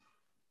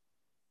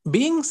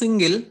Being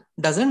single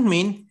doesn't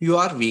mean you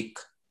are weak.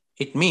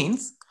 It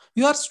means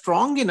you are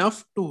strong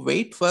enough to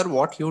wait for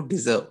what you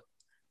deserve,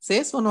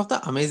 says one of the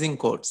amazing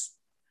quotes.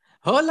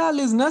 Hola,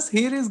 listeners.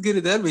 Here is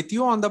Giridhar with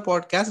you on the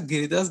podcast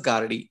Giridhar's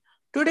Gardi.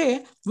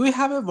 Today, we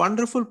have a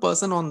wonderful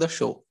person on the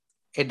show,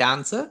 a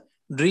dancer,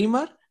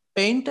 dreamer,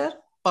 painter,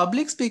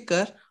 public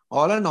speaker,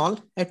 all in all,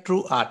 a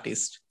true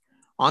artist.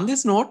 On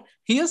this note,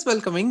 here's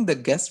welcoming the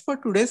guest for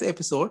today's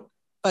episode,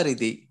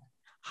 Paridhi.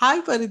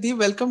 Hi, Paridhi.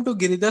 Welcome to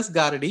Giridhar's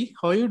Gardi.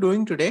 How are you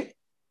doing today?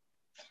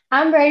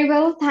 I'm very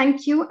well,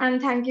 thank you, and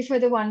thank you for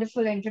the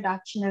wonderful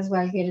introduction as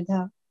well,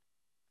 Giridhar.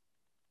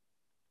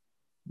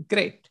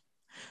 Great.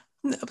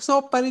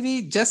 So,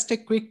 Paridhi, just a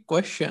quick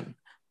question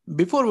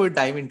before we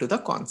dive into the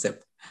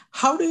concept.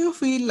 How do you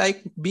feel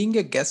like being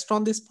a guest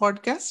on this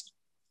podcast?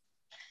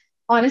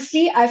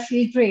 Honestly, I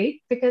feel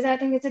great because I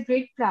think it's a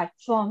great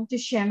platform to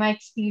share my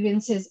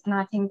experiences, and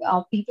I think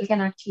people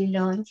can actually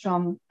learn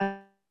from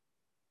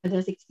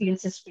others'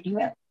 experiences pretty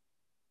well.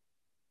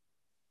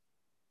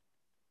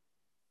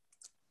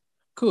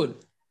 Cool.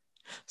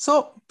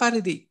 So,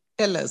 Paridhi,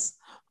 tell us,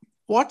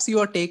 what's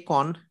your take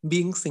on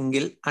being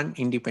single and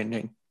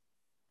independent?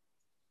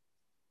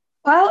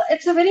 Well,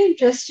 it's a very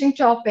interesting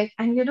topic,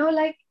 and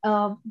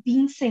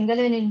being single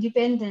and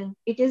independent,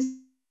 it is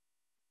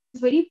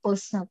very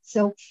personal.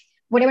 So,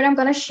 whatever I'm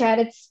gonna share,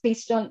 it's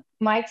based on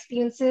my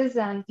experiences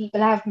and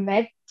people I've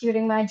met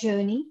during my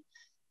journey.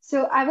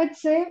 So, I would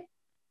say,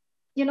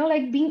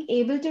 being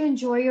able to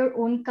enjoy your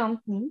own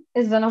company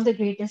is one of the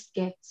greatest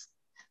gifts.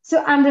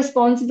 So, I'm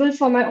responsible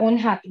for my own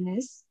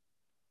happiness.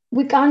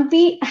 We can't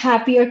be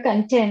happy or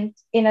content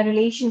in a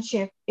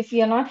relationship if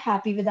we are not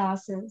happy with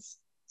ourselves.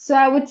 So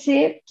I would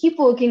say keep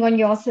working on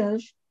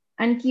yourself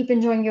and keep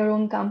enjoying your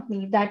own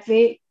company. That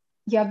way,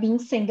 you're being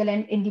single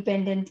and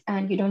independent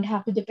and you don't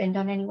have to depend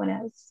on anyone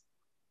else.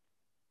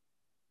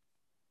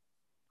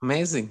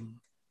 Amazing.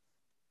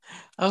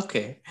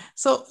 Okay,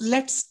 so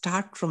let's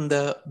start from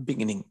the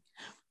beginning.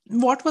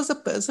 What was the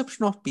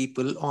perception of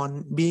people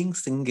on being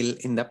single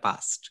in the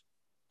past?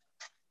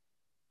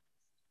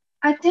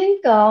 I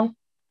think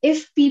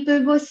if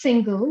people were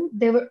single,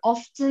 they were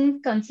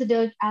often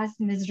considered as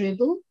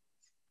miserable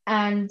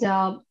and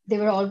they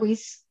were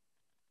always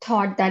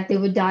thought that they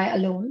would die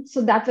alone.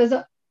 So that was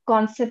a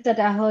concept that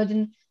I heard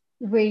in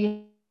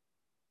various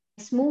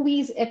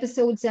movies,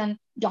 episodes, and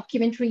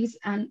documentaries,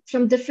 and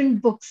from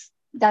different books.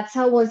 That's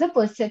how was the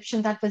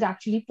perception that was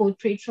actually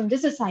portrayed from the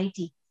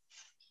society.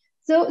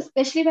 So,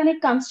 especially when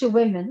it comes to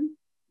women,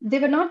 they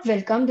were not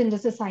welcomed in the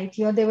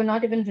society or they were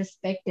not even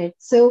respected.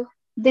 So,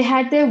 they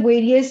had their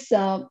various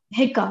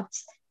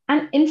hiccups.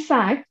 And in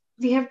fact,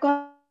 we have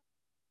got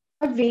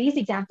various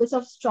examples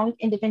of strong,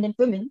 independent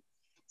women.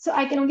 So,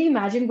 I can only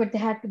imagine what they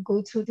had to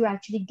go through to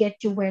actually get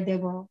to where they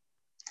were.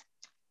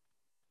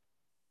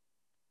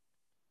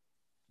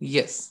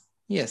 Yes,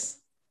 yes.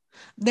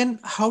 Then,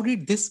 how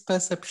did this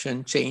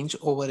perception change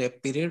over a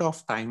period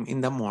of time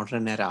in the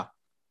modern era?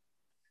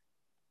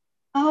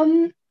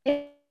 In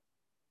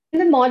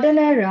the modern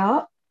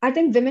era, I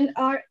think women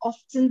are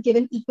often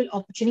given equal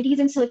opportunities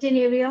in certain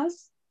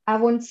areas. I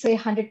won't say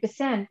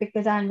 100%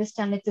 because I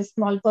understand it's a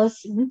small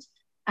percent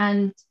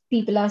and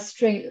people are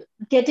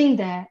getting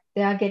there.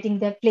 They are getting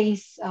their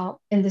place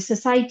in the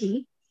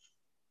society.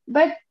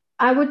 But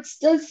I would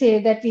still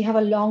say that we have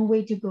a long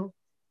way to go.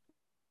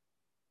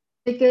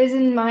 Because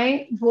in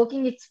my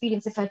working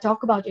experience, if I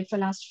talk about it for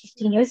last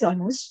 15 years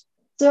almost,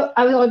 so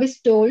I was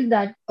always told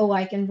that, oh,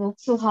 I can work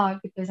so hard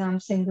because I'm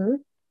single.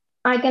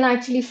 I can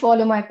actually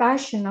follow my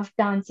passion of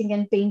dancing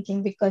and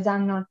painting because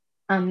I'm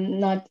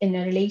not in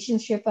a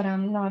relationship or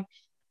I'm not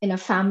in a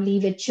family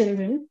with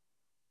children.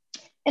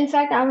 In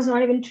fact, I was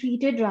not even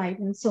treated right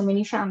in so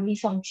many family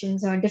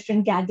functions or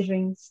different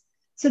gatherings.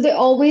 So they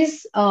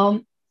always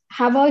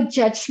have a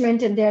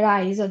judgment in their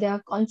eyes, or they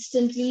are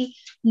constantly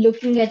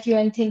looking at you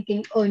and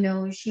thinking, oh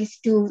no, she's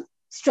too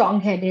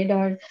strong headed,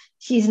 or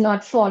she's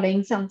not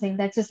following something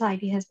that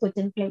society has put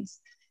in place.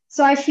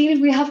 So I feel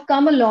we have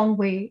come a long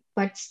way,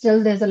 but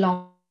still there's a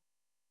long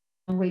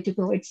way to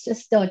go. It's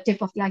just the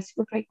tip of the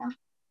iceberg right now.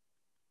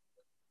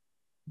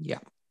 Yeah.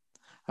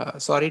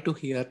 Sorry to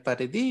hear,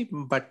 Paridhi,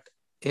 but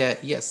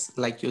yes,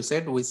 like you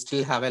said, we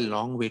still have a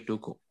long way to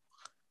go.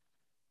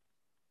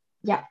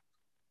 Yeah.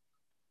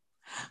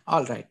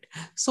 All right.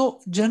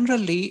 So,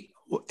 generally,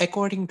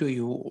 according to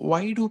you,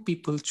 why do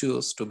people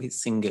choose to be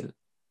single?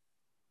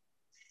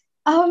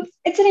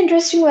 It's an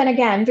interesting one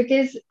again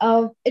because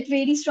it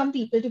varies from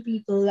people to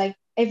people. Like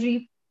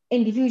every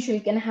individual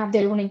can have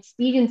their own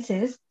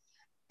experiences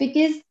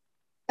because,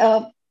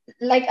 uh,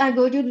 like I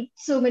go to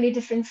so many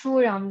different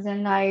forums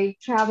and I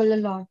travel a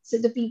lot. So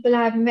the people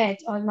I've met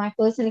or my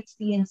personal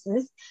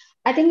experiences,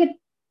 I think it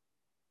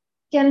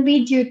can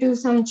be due to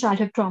some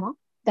childhood trauma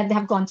that they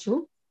have gone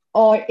through,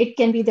 or it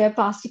can be their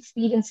past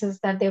experiences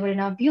that they were in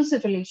an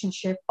abusive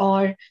relationship,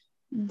 or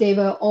they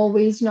were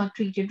always not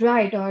treated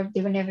right, or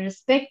they were never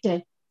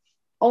respected,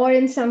 or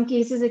in some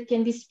cases it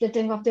can be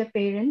splitting of their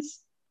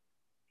parents,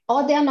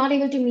 or they are not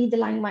able to meet the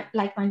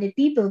like-minded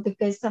people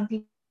because some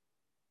people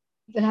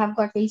have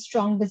got very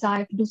strong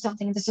desire to do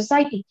something in the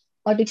society,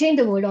 or to change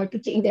the world or to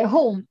change their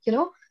home, you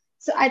know.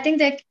 So I think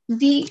that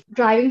the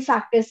driving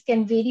factors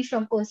can vary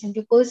from person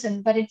to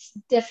person, but it's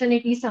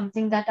definitely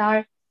something that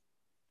our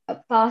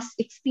past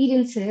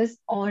experiences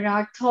or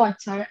our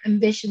thoughts or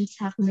ambitions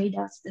have made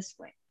us this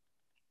way.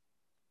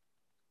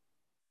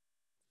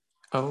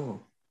 Oh,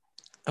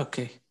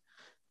 okay.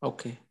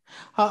 Okay.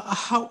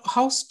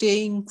 How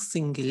staying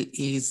single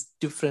is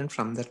different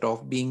from that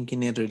of being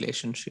in a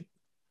relationship?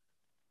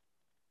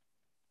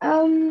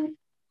 Um,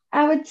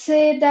 I would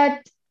say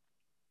that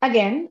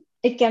again,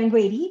 it can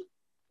vary,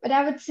 but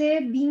I would say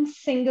being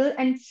single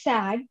and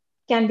sad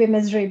can be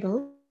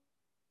miserable, but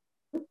at the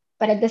same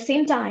time,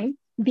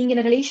 being in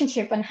a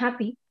relationship unhappy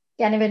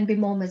can even be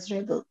more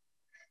miserable.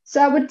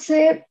 So I would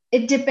say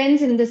it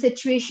depends in the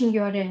situation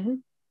you're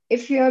in.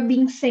 If you're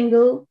being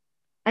single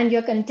and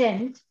you're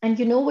content and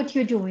you know what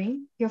you're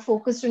doing, you're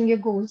focused on your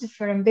goals, if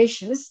you're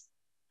ambitious,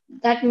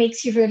 that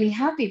makes you really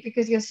happy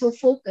because you're so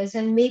focused.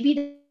 And maybe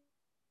down the line,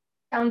 you'll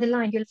find someone who's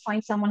like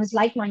minded and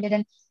not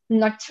threatened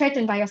by your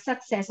success or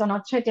not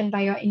threatened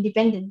by your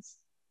independence.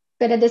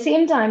 But at the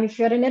same time, if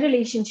you're in a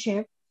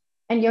relationship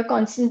and you're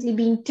constantly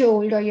being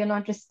told or you're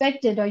not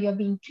respected or you're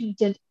being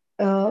treated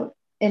uh,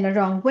 in a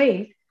wrong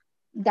way,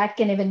 that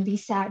can even be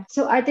sad.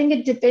 So I think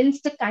it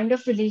depends the kind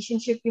of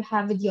relationship you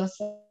have with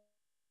yourself.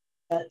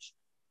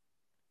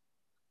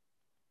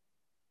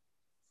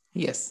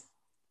 Yes,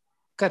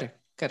 correct,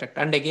 correct.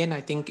 And again,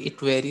 I think it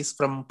varies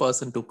from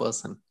person to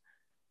person.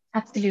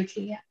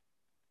 Absolutely, yeah.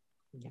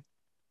 Yeah.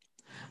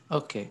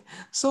 Okay.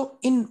 So,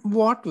 in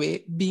what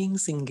way being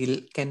single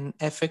can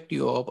affect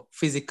your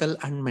physical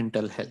and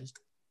mental health?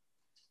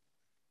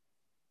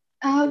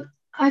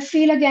 I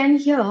feel again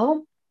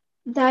here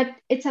that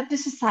it's up to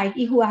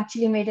society who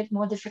actually made it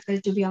more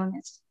difficult, to be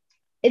honest.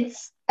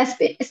 It's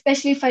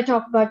especially if I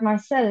talk about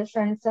myself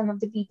and some of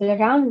the people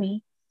around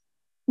me,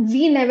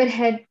 we never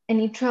had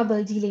any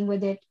trouble dealing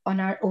with it on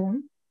our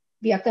own.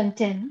 We are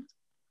content.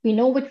 We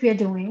know what we are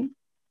doing.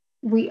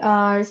 We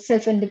are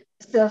self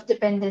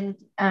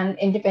dependent and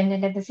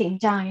independent at the same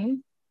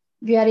time.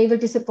 We are able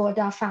to support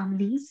our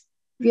families.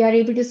 We are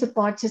able to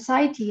support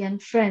society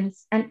and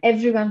friends and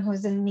everyone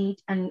who's in need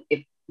and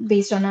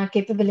based on our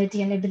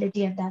capability and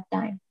ability at that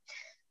time.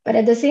 But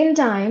at the same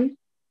time,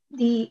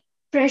 the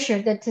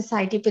pressure that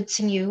society puts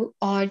in you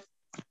or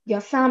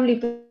your family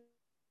puts in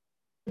you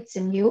or your extended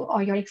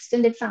families treat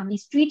you in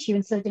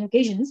certain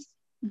occasions, that is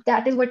what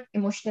emotionally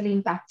impacts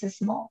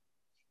us more.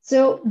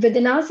 So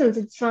within ourselves,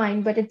 it's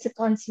fine, but it's a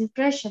constant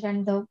pressure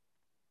and the,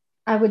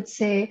 I would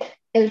say,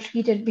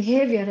 ill-treated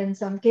behavior in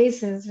some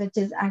cases, which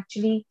is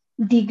actually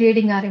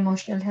degrading our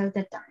emotional health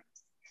at times.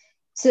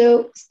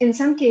 So in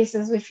some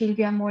cases, we feel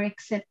we are more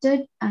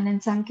accepted, and in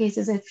some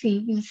cases,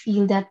 we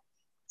feel that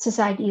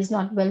society is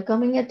not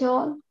welcoming at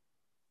all.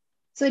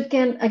 So it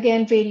can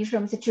again vary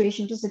from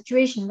situation to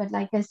situation. But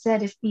like I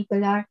said, if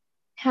people are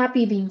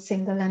happy being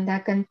single and they're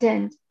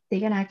content, they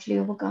can actually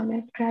overcome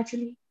it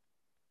gradually.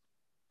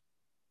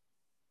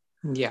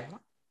 Yeah.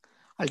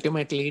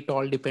 Ultimately, it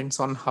all depends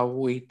on how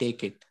we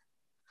take it.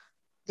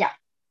 Yeah.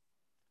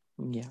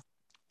 Yeah.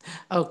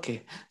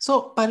 Okay.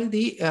 So,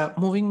 Paridhi,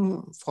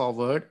 moving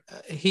forward,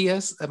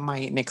 here's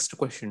my next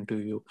question to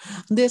you.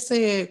 There's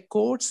a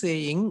quote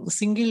saying,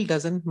 single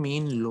doesn't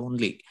mean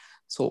lonely.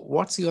 So,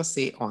 what's your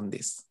say on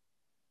this?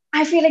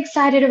 I feel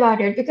excited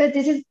about it because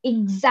this is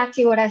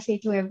exactly what I say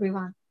to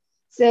everyone.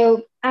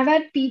 So I've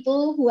had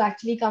people who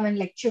actually come and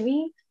lecture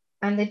me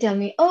and they tell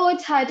me, oh,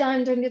 it's high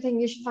time. Don't you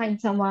think you should find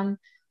someone?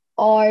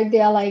 Or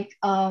they're like,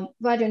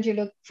 why don't you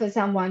look for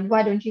someone?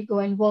 Why don't you go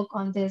and work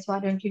on this? Why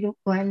don't you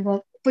go and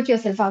work, put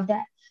yourself out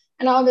there?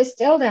 And I always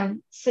tell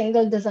them,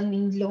 single doesn't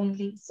mean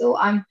lonely. So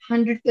I'm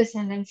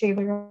 100% in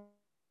favor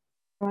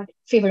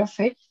of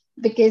it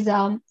because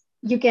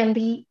you can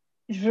be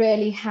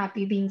really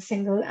happy being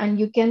single and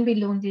you can be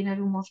lonely in a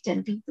room of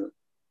 10 people.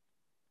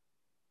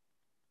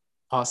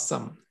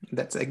 Awesome.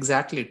 That's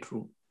exactly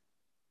true.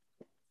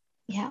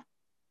 Yeah.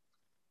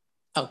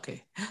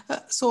 Okay.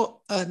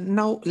 So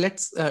now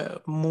let's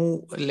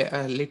move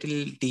a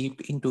little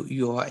deep into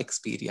your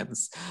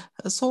experience.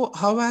 So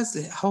how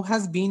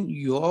has been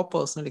your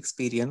personal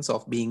experience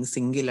of being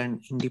single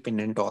and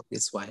independent all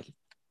this while?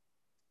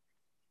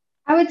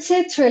 I would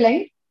say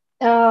thrilling.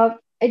 There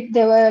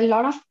were a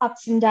lot of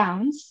ups and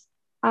downs.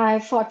 I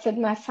fought with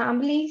my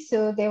family.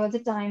 So there was a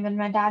time when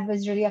my dad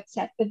was really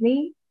upset with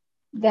me.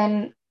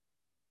 Then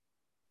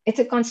it's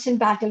a constant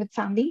battle with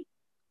family.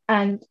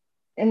 And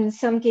in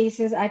some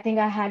cases, I think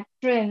I had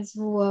friends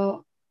who were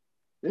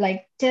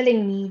like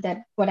telling me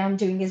that what I'm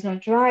doing is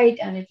not right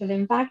and it will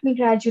impact me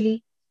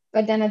gradually.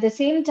 But then at the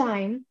same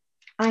time,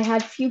 I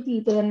had few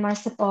people in my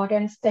support,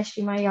 and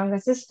especially my younger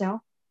sister,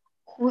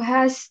 who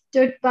has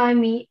stood by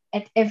me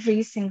at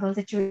every single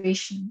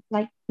situation.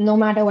 Like, no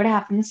matter what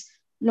happens,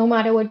 no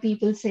matter what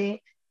people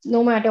say,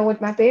 no matter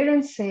what my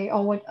parents say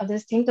or what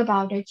others think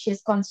about it, she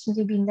has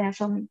constantly been there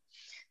for me.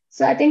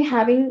 So I think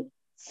having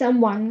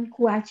someone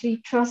who actually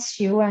trusts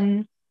you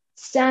and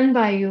stand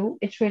by you,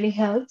 it really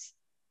helps.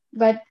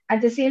 But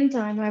at the same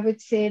time, I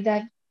would say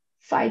that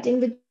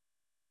fighting with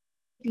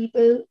people and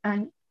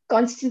constantly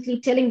constantly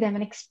telling them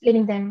and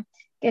explaining them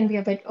can be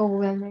a bit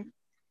overwhelming.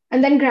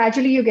 And then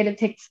gradually you get a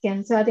thick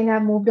skin. So I think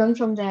I've moved on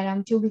from there.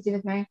 I'm too busy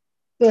with my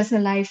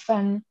personal life,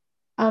 and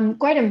I'm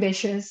quite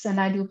ambitious, and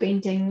I do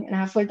painting and I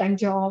have a full-time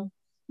job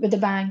with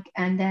the bank,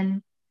 and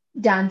then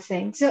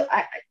dancing.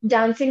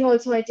 Dancing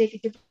also I take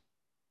it to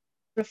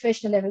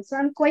professional level. So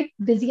I'm quite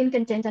busy and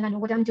content and I know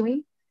what I'm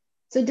doing.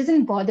 So it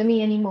doesn't bother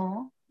me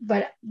anymore.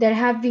 But there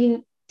have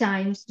been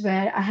times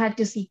where I had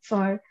to seek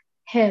for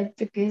help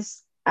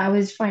because I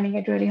was finding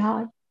it really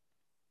hard.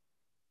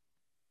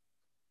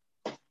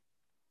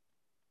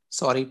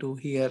 Sorry to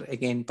hear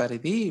again,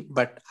 Paridhi,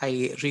 but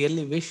I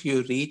really wish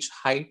you reach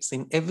heights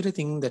in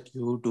everything that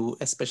you do,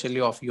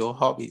 especially of your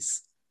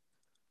hobbies.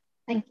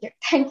 Thank you.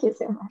 Thank you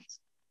so much.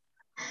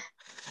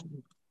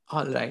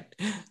 All right.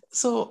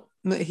 So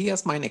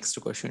here's my next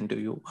question to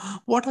you.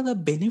 What are the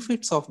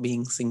benefits of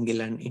being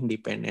single and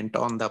independent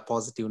on the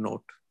positive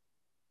note?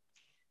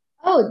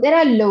 Oh, there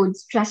are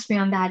loads. Trust me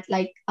on that.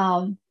 Like,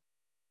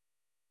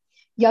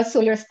 you're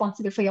solely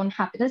responsible for your own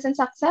happiness and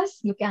success.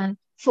 You can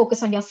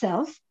focus on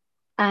yourself,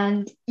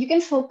 and you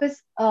can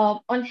focus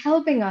on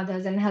helping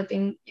others and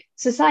helping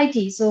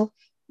society. So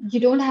you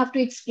don't have to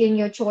explain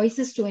your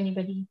choices to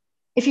anybody.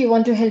 If you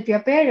want to help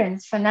your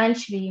parents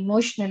financially,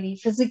 emotionally,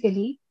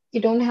 physically,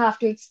 you don't have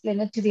to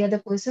explain it to the other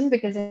person,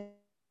 because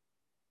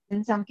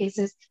in some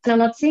cases, and I'm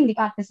not saying the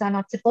partners are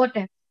not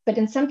supportive, but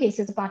in some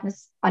cases, the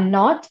partners are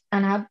not.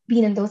 And I've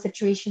been in those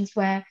situations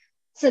where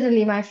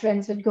suddenly my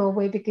friends would go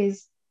away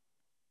because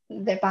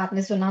their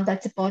partners were not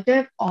that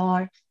supportive,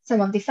 or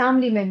some of the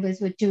family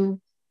members were too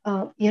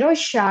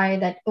shy,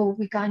 that, oh,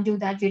 we can't do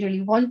that, we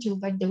really want to,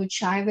 but they would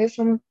shy away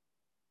from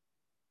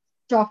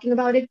talking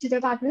about it to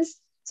their partners.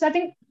 So I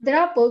think there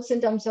are perks in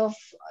terms of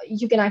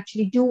you can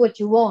actually do what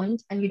you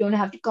want, and you don't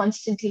have to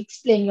constantly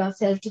explain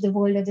yourself to the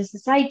world or the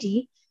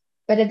society.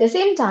 But at the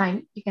same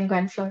time, you can go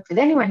and flirt with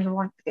anyone you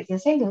want because you're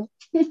single.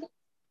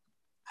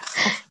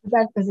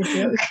 That was a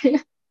joke.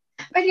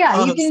 But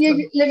yeah, you can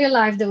Awesome. live your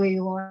life the way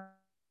you want.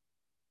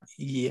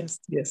 Yes,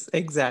 yes,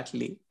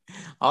 exactly.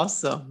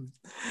 Awesome.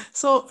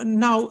 So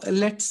now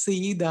let's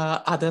see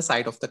the other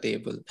side of the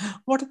table.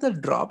 What are the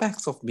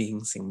drawbacks of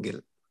being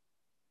single?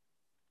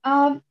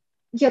 Um,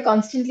 you're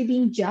constantly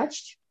being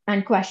judged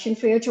and questioned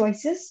for your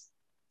choices.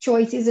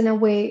 Choices in a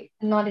way,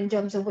 not in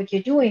terms of what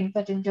you're doing,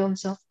 but in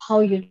terms of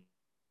how you're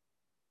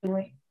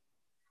doing.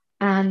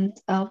 And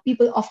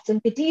people often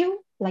pity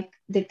you, like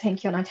they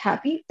think you're not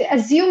happy. They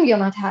assume you're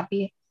not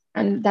happy.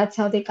 And that's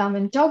how they come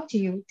and talk to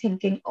you,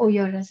 thinking, oh,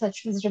 you're in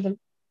such miserable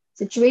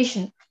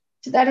situation.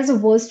 So that is the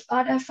worst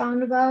part I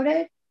found about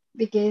it,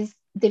 because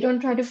they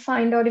don't try to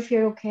find out if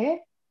you're okay.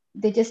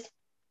 They just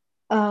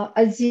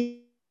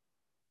assume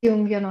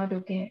you're not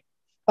okay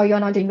or you're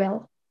not doing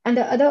well. And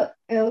the other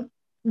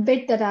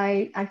bit that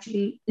I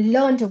actually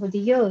learned over the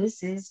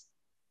years is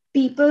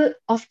people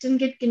often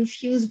get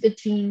confused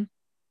between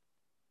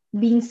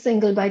being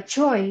single by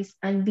choice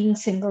and being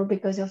single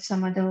because of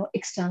some other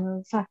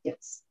external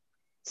factors.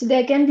 So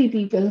there can be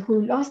people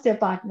who lost their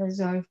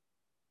partners, or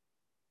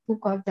who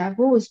got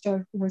divorced,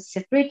 or who was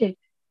separated,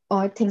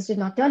 or things did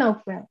not turn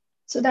out well.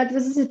 So that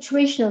was a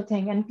situational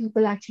thing, and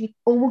people actually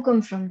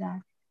overcome from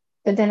that.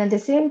 But then at the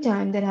same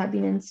time, there have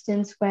been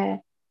instances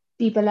where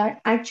people are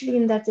actually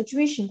in that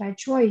situation by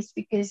choice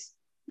because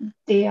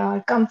they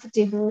are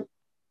comfortable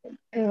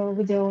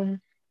with their own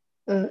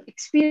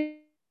experience,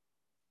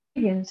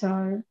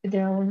 or with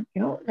their own,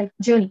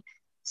 journey.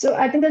 So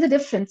I think there's a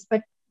difference,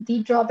 but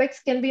the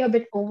drawbacks can be a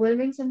bit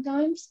overwhelming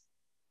sometimes,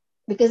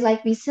 because,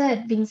 like we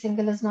said, being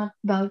single is not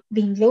about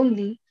being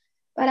lonely,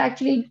 but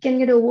actually it can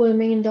get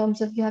overwhelming in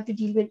terms of you have to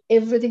deal with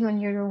everything on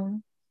your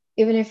own.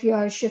 Even if you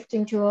are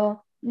shifting to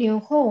a new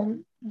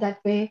home,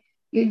 that way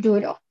you do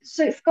it all.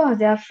 So of course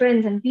there are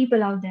friends and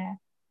people out there,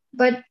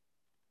 but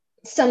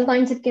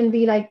sometimes it can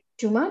be like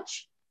too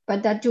much.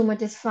 But that too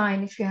much is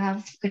fine if you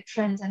have good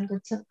friends and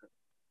good circle.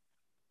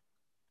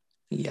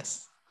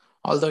 Yes.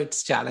 Although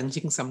it's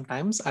challenging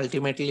sometimes,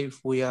 ultimately, if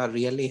we are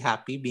really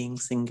happy being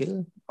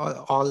single,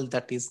 all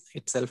that is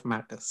itself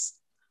matters.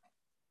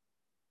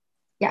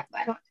 Yeah,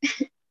 why not?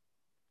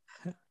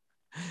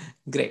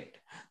 Great.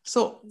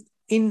 So,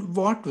 in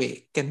what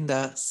way can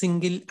the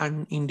single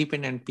and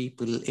independent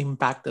people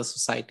impact the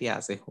society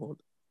as a whole?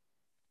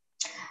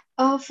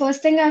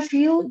 First thing, I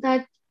feel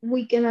that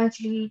we can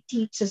actually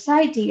teach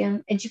society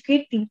and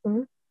educate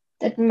people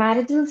that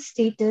marital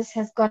status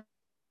has got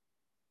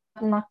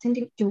nothing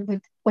to do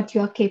with what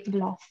you are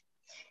capable of.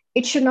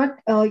 It should not,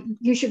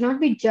 you should not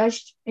be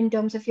judged in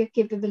terms of your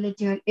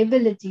capability or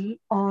ability,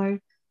 or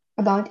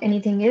about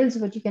anything else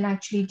what you can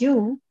actually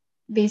do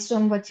based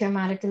on what's your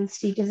marital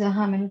status or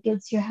how many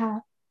kids you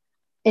have.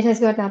 It has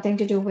got nothing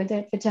to do with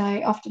it, which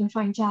I often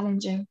find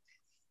challenging.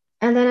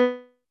 And then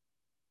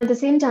at the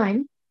same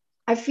time,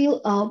 I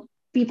feel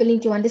people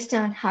need to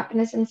understand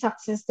happiness and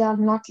success, they are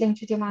not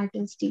linked with your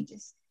marital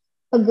status.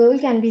 A girl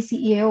can be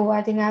CEO.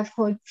 I think I've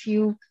heard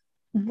few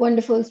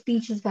wonderful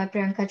speeches by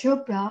Priyanka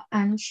Chopra,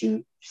 and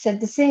she said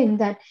the same,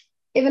 that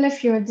even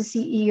if you're the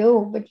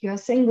CEO but you're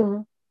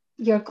single,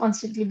 you're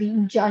constantly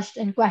being judged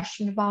and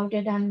questioned about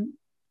it, and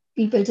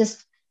People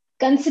just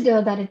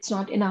consider that it's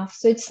not enough.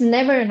 So it's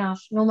never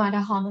enough, no matter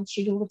how much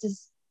you do, which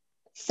is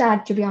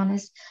sad to be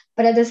honest.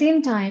 But at the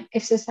same time,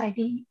 if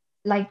society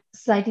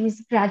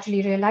is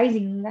gradually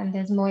realizing and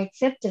there's more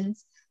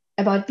acceptance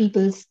about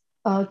people's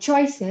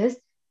choices,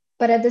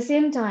 but at the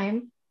same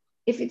time,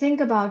 if you think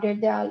about it,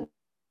 there are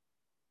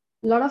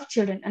a lot of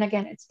children, and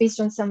again, it's based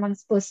on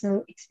someone's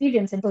personal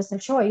experience and personal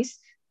choice,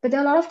 but there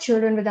are a lot of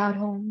children without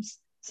homes.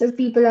 So if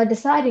people are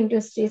deciding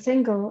to stay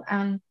single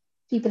and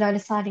people are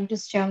deciding to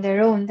stay on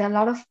their own, there are a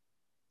lot of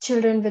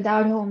children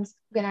without homes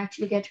who can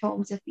actually get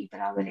homes if people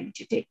are willing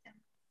to take them.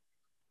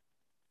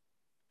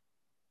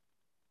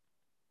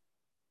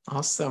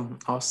 Awesome.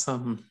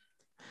 Awesome.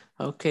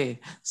 Okay.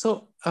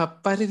 So,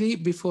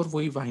 Paridi, before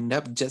we wind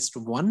up, just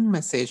one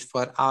message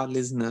for our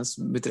listeners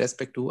with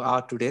respect to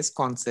our today's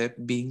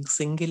concept being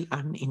single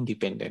and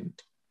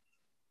independent.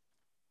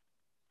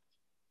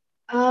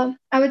 I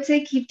would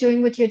say keep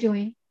doing what you're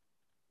doing.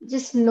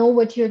 Just know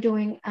what you're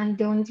doing and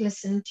don't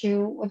listen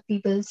to what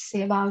people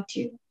say about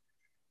you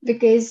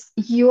because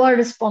you are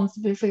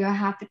responsible for your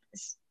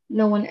happiness.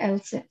 No one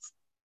else is.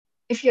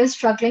 If you're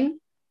struggling,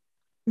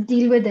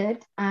 deal with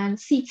it and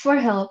seek for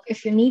help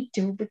if you need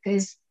to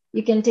because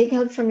you can take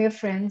help from your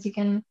friends. You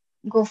can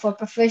go for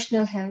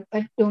professional help,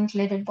 but don't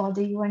let it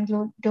bother you and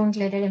don't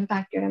let it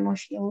impact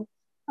your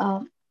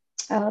um,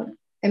 uh,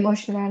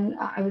 emotional and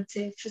I would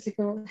say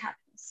physical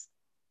happiness.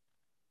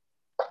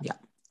 Yeah.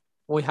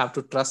 We have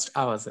to trust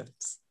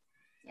ourselves.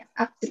 Yeah,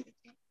 absolutely.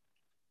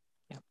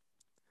 Yeah.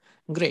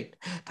 Great.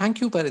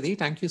 Thank you, Paridi.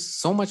 Thank you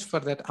so much for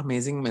that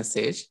amazing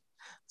message.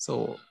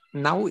 So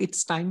now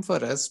it's time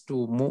for us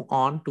to move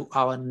on to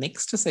our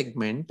next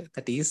segment,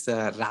 that is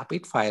the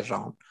rapid fire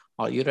round.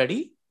 Are you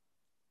ready?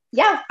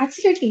 Yeah,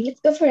 absolutely. Let's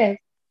go for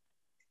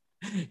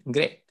it.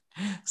 Great.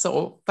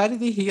 So,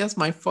 Paridi, here's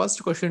my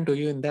first question to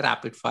you in the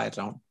rapid fire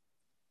round.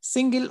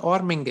 Single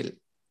or mingle?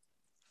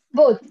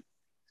 Both.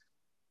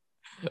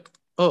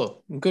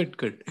 Oh, good,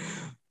 good.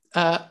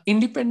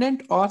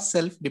 Independent or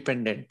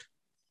self-dependent?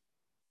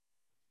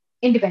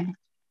 Independent.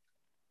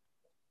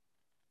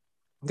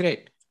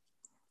 Great.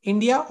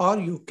 India or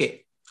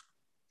UK?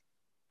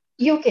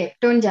 UK,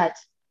 don't judge.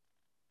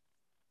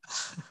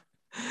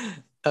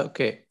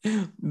 Okay.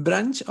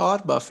 Brunch or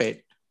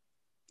buffet?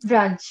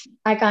 Brunch.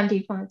 I can't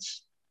eat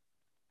much.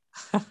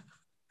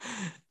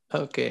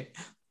 Okay.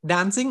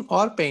 Dancing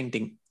or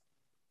painting?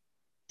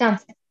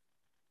 Dancing.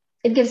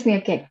 It gives me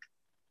a kick.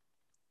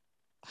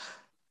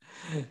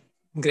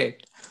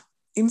 Great.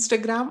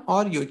 Instagram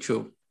or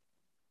YouTube?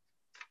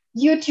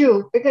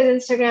 YouTube, because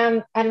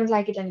Instagram, I don't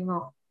like it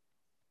anymore.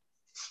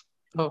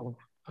 Oh,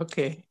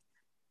 okay.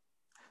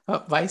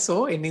 Why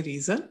so? Any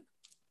reason?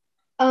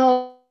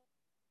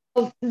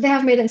 They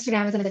have made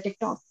Instagram as another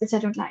TikTok, which I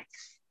don't like.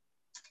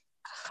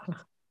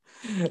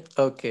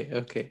 Okay,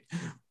 okay.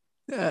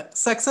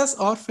 Success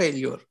or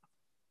failure?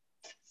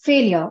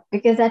 Failure,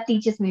 because that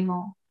teaches me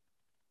more.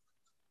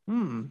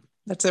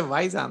 That's a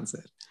wise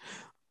answer.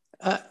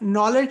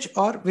 Knowledge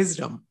or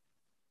wisdom?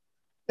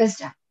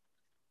 Wisdom.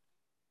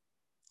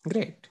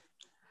 Great.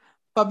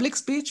 Public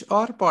speech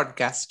or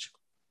podcast?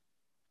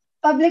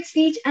 Public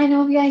speech, I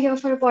know we are here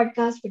for a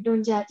podcast, but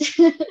don't judge.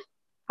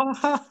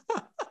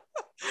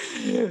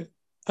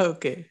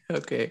 Okay,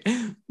 okay.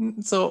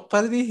 So,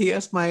 Pardi,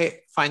 here's my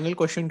final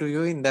question to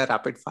you in the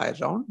rapid fire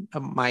round.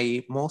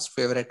 My most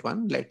favorite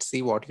one. Let's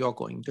see what you're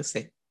going to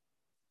say.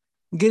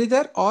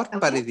 Giridhar or Okay,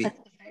 Paridi?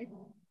 that's different.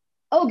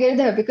 Oh,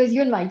 Girdhar, because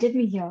you invited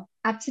me here.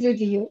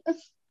 Absolutely you.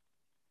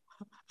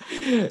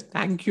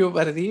 Thank you,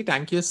 Pardi.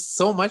 Thank you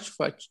so much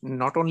for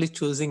not only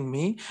choosing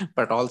me,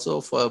 but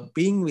also for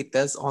being with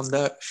us on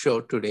the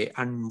show today.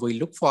 And we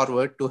look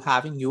forward to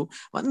having you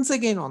once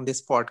again on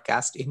this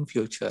podcast in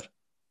future.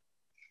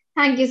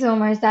 Thank you so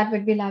much. That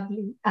would be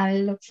lovely.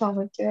 I'll look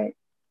forward to it.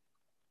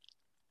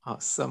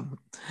 Awesome.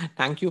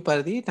 Thank you,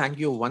 Pardi. Thank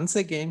you once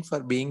again for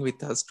being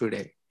with us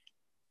today.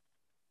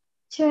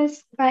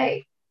 Cheers.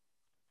 Bye.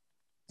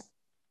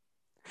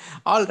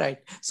 All right.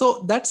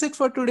 So that's it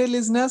for today,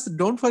 listeners.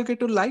 Don't forget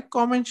to like,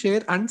 comment,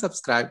 share, and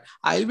subscribe.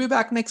 I'll be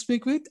back next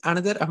week with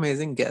another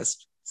amazing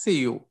guest. See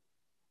you.